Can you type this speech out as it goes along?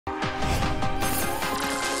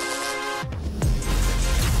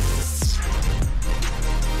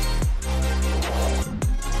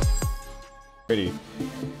Ready.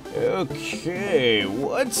 Okay,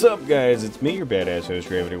 what's up guys? It's me, your badass host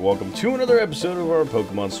Draven, and welcome to another episode of our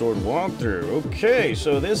Pokemon Sword walkthrough. Okay,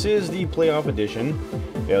 so this is the playoff edition.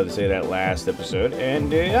 I have to say that last episode.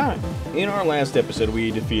 And yeah, in our last episode we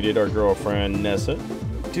defeated our girlfriend Nessa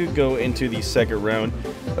to go into the second round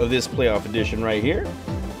of this playoff edition right here.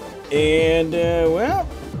 And well,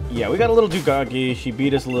 yeah, we got a little too cocky. She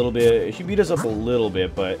beat us a little bit. She beat us up a little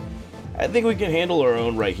bit, but I think we can handle our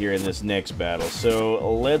own right here in this next battle.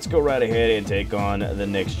 So let's go right ahead and take on the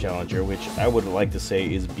next challenger, which I would like to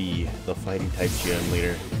say is B, the fighting type gym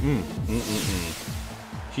leader.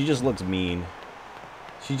 She just looks mean.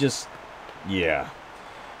 She just, yeah.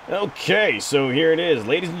 Okay, so here it is.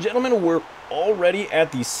 Ladies and gentlemen, we're already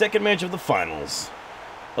at the second match of the finals.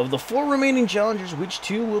 Of the 4 remaining challengers, which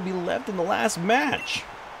 2 will be left in the last match?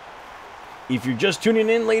 If you're just tuning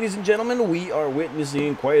in, ladies and gentlemen, we are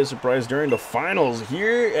witnessing quite a surprise during the finals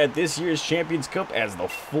here at this year's Champions Cup as the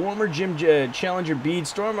former Gym Challenger bead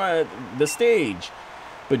storm the stage.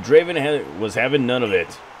 But Draven was having none of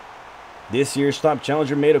it. This year's top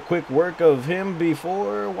challenger made a quick work of him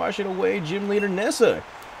before washing away gym leader Nessa.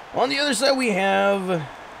 On the other side we have,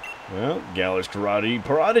 well, Galar's Karate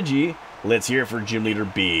Prodigy. Let's hear it for gym leader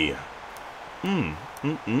B.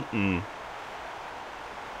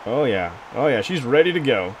 Oh yeah, she's ready to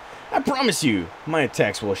go. I promise you, my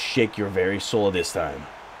attacks will shake your very soul this time.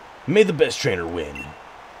 May the best trainer win.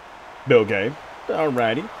 Okay,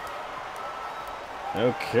 alrighty.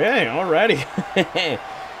 Okay, alrighty.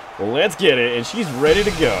 Let's get it, and she's ready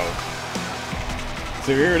to go.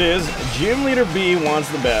 So here it is, Gym Leader B wants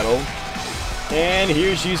the battle. And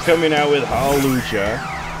here she's coming out with Hawlucha.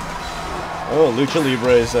 Oh, Lucha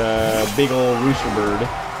Libre's big old rooster bird.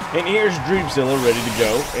 And here's Dreepzilla ready to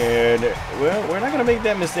go, and, well, we're not going to make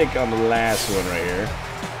that mistake on the last one right here.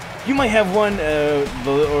 You might have one,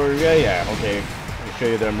 yeah, okay. I'll show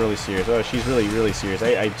you that I'm really serious. Oh, she's really, really serious.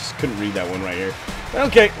 I just couldn't read that one right here.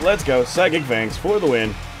 Okay, let's go. Psychic Fangs for the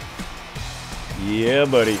win. Yeah,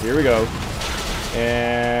 buddy, here we go.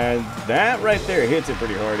 And that right there hits it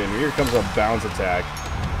pretty hard, and here comes a bounce attack.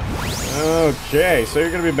 Okay, so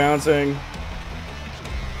you're going to be bouncing.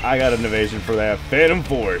 I got an evasion for that. Phantom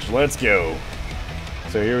Force, let's go.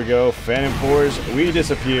 So here we go, Phantom Force, we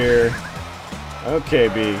disappear. Okay,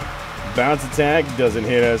 B. Bounce attack doesn't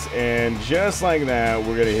hit us, and just like that,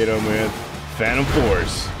 we're gonna hit him with Phantom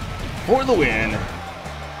Force for the win.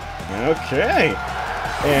 Okay.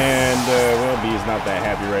 And, well, B is not that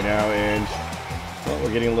happy right now, and, well,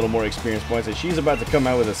 we're getting a little more experience points, and she's about to come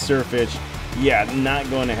out with a Surfetch. Yeah, not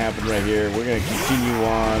going to happen right here. We're gonna continue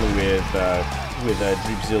on with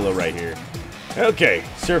Dreepzilla right here. Okay,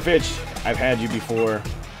 Surfetch, I've had you before.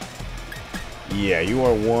 Yeah, you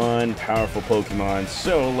are one powerful Pokemon.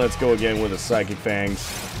 So let's go again with a Psychic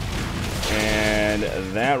Fangs. And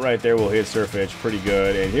that right there will hit Surfetch pretty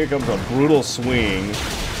good. And here comes a brutal swing.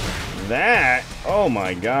 That, oh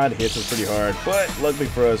my god, hits us pretty hard. But luckily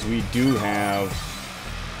for us, we do have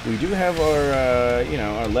our, you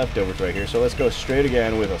know, our leftovers right here. So let's go straight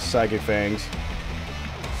again with a Psychic Fangs.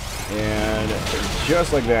 And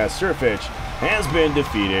just like that, Surfetch has been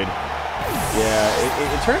defeated.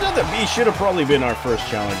 Yeah, it turns out that B should have probably been our first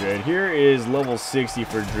challenger. And here is level 60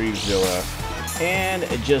 for Dreepzilla. And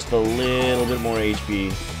just a little bit more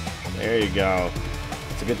HP. There you go.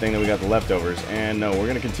 It's a good thing that we got the leftovers. And no, we're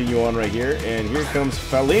going to continue on right here. And here comes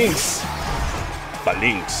Phalanx.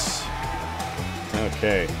 Phalanx.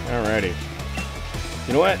 Okay, alrighty.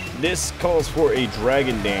 You know what? This calls for a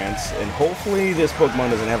Dragon Dance, and hopefully this Pokemon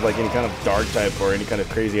doesn't have like any kind of Dark type or any kind of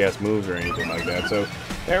crazy ass moves or anything like that. So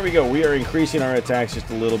there we go. We are increasing our attacks just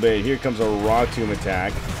a little bit. Here comes a Rock Tomb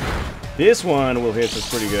attack. This one will hit us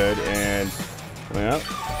pretty good, and well,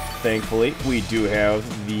 thankfully we do have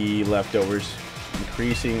the leftovers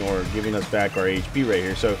increasing or giving us back our HP right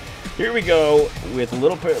here. So here we go with a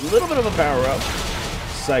little bit of a power up.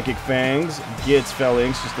 Psychic Fangs gets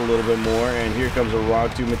Phalanx just a little bit more, and here comes a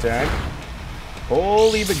Rock Tomb attack.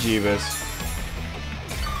 Holy bejeebus.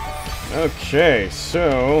 Okay,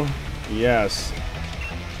 so, yes.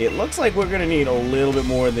 It looks like we're going to need a little bit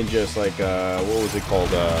more than just like, what was it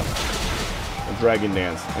called? A Dragon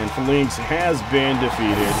Dance. And Phalanx has been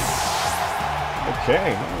defeated.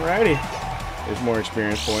 Okay, alrighty. There's more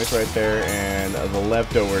experience points right there, and the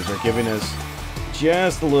leftovers are giving us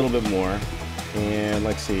just a little bit more. And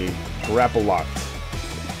let's see, Grapple Locked.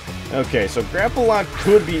 Okay, so Grapple Lock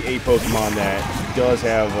could be a Pokemon that does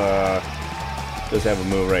have a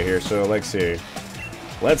move right here. So let's see.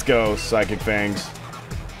 Let's go, Psychic Fangs.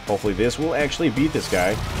 Hopefully this will actually beat this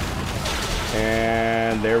guy.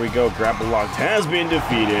 And there we go. Grapple Locked has been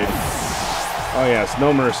defeated. Oh yes,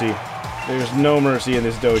 no mercy. There's no mercy in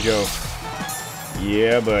this dojo.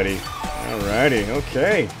 Yeah, buddy. Alrighty,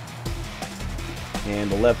 okay.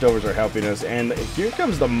 And the leftovers are helping us. And here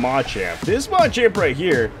comes the Machamp. This Machamp right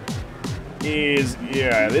here is,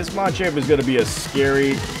 yeah, this Machamp is going to be a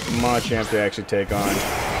scary Machamp to actually take on.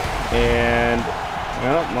 And,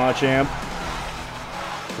 well, Machamp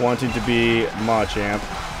wanting to be Machamp.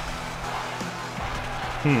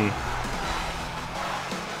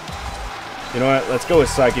 You know what? Let's go with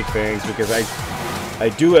Psychic Fangs because I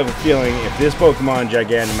do have a feeling if this Pokemon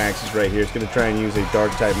Gigantamax is right here, it's going to try and use a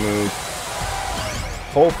Dark-type move.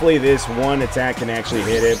 Hopefully this one attack can actually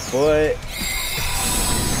hit it, but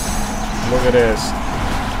look at this.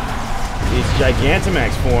 It's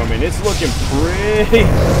Gigantamax form, and it's looking pretty...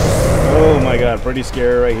 Oh my god, pretty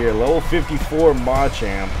scary right here. Level 54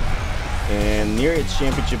 Machamp. And near its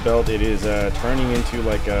championship belt, it is turning into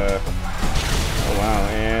like a... Oh wow,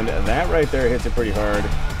 and that right there hits it pretty hard.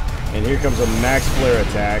 And here comes a Max Flare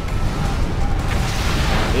attack.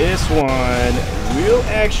 This one will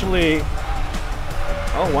actually...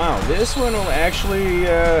 Oh wow, this one will actually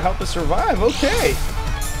help us survive. Okay.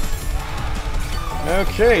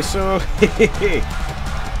 Okay, so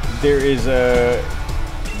there is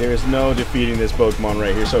no defeating this Pokemon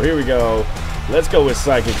right here. So here we go. Let's go with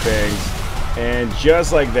Psychic Fangs. And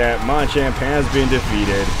just like that, Machamp has been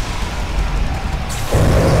defeated.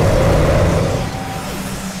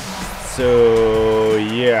 So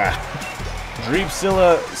yeah,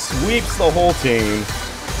 Dreepzilla sweeps the whole team.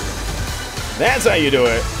 That's how you do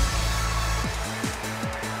it.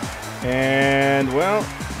 And, well,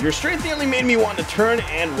 your strength nearly made me want to turn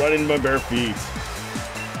and run in my bare feet.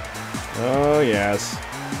 Oh, yes.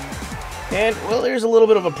 And, well, there's a little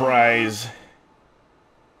bit of a prize.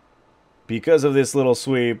 Because of this little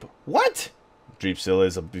sweep. What? Dreepzilla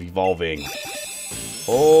is evolving.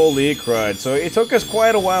 Holy crud. So it took us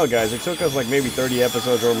quite a while, guys. It took us like maybe 30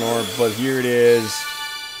 episodes or more, but here it is.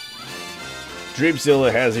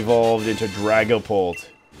 Dreepzilla has evolved into Dragapult,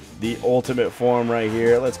 the ultimate form right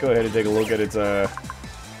here. Let's go ahead and take a look at its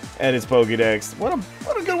Pokédex. What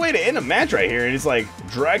a good way to end a match right here. It's like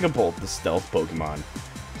Dragapult, the stealth Pokemon.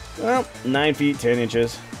 Well, 9 feet 10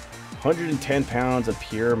 inches, 110 pounds of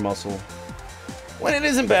pure muscle. When it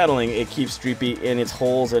isn't battling, it keeps Dreepy in its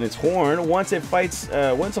holes and its horn. Once a fight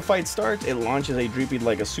starts, it launches a Dreepy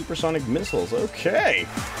like a supersonic missiles. Okay.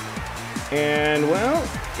 And, well,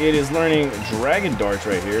 it is learning Dragon Darts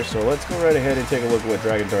right here, so let's go right ahead and take a look at what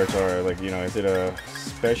Dragon Darts are. Like, you know, is it a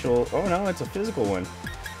special... Oh, no, it's a physical one.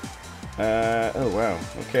 Oh, wow.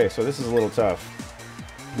 Okay, so this is a little tough.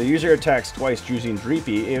 The user attacks twice using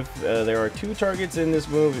Dreepy if there are 2 targets in this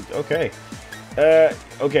move. Okay.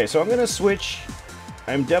 Okay, so I'm going to switch...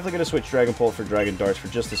 I'm definitely going to switch Dragapult for Dragon Darts for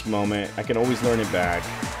just this moment. I can always learn it back.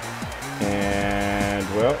 And,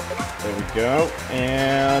 well, there we go.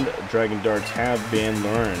 And Dragon Darts have been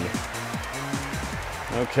learned.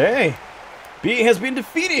 Okay. B has been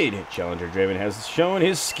defeated. Challenger Draven has shown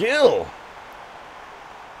his skill.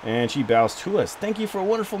 And she bows to us. Thank you for a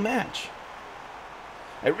wonderful match.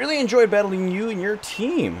 I really enjoyed battling you and your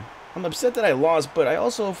team. I'm upset that I lost, but I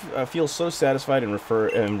also feel so satisfied and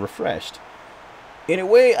refreshed. In a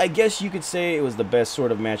way, I guess you could say it was the best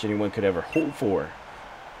sort of match anyone could ever hope for.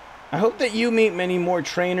 I hope that you meet many more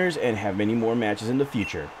trainers and have many more matches in the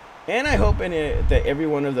future. And I hope that every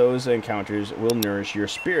one of those encounters will nourish your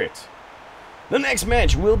spirit. The next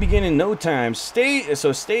match will begin in no time. Stay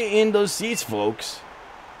in those seats, folks.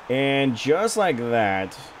 And just like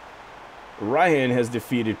that, Ryan has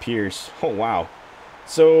defeated Pierce. Oh, wow.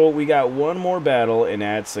 So we got one more battle, and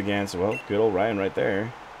that's against, well, good old Ryan right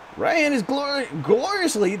there. Ryan has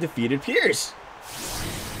gloriously defeated Pierce.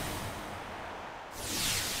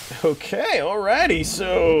 Okay, alrighty,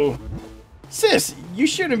 so... Sis, you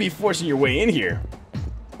shouldn't be forcing your way in here.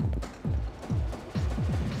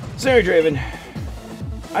 Sorry, Draven.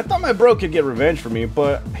 I thought my bro could get revenge for me,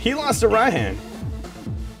 but he lost to Ryan.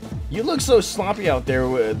 You look so sloppy out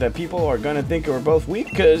there that people are gonna think we're both weak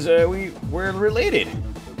because we're related.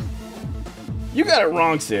 You got it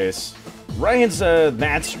wrong, sis. Ryan's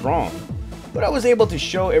that strong. But I was able to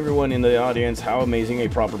show everyone in the audience how amazing a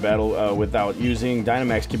proper battle without using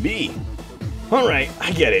Dynamax can be. Alright,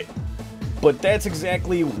 I get it. But that's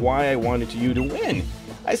exactly why I wanted you to win.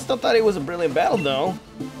 I still thought it was a brilliant battle, though.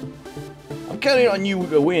 I'm counting on you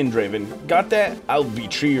to win, Draven. Got that? I'll be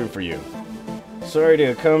cheering for you. Sorry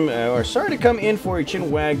to come in for a chin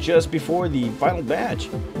wag just before the final match.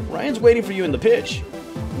 Ryan's waiting for you in the pitch.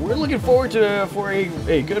 We're looking forward to for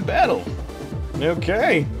a good battle.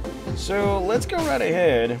 Okay. So, let's go right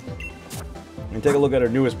ahead and take a look at our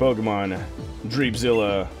newest Pokemon,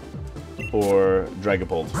 Dreepzilla. Or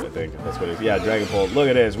Dragapult, I think. That's what it is. Yeah, Dragapult. Look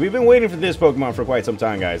at this. We've been waiting for this Pokemon for quite some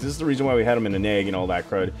time, guys. This is the reason why we had him in an egg and all that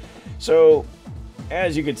crud. So,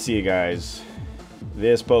 as you can see, guys,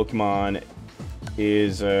 this Pokemon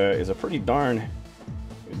is a pretty darn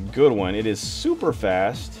good one. It is super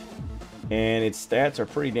fast, and its stats are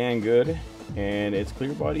pretty dang good, and its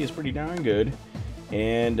clear body is pretty darn good.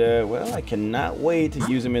 And, well, I cannot wait to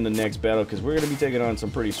use him in the next battle, because we're going to be taking on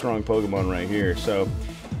some pretty strong Pokemon right here. So,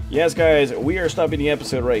 yes, guys, we are stopping the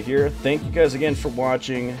episode right here. Thank you guys again for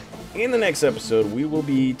watching. In the next episode, we will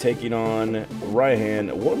be taking on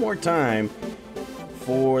Raihan one more time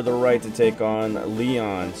for the right to take on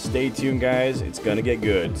Leon. Stay tuned, guys. It's going to get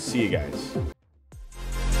good. See you guys.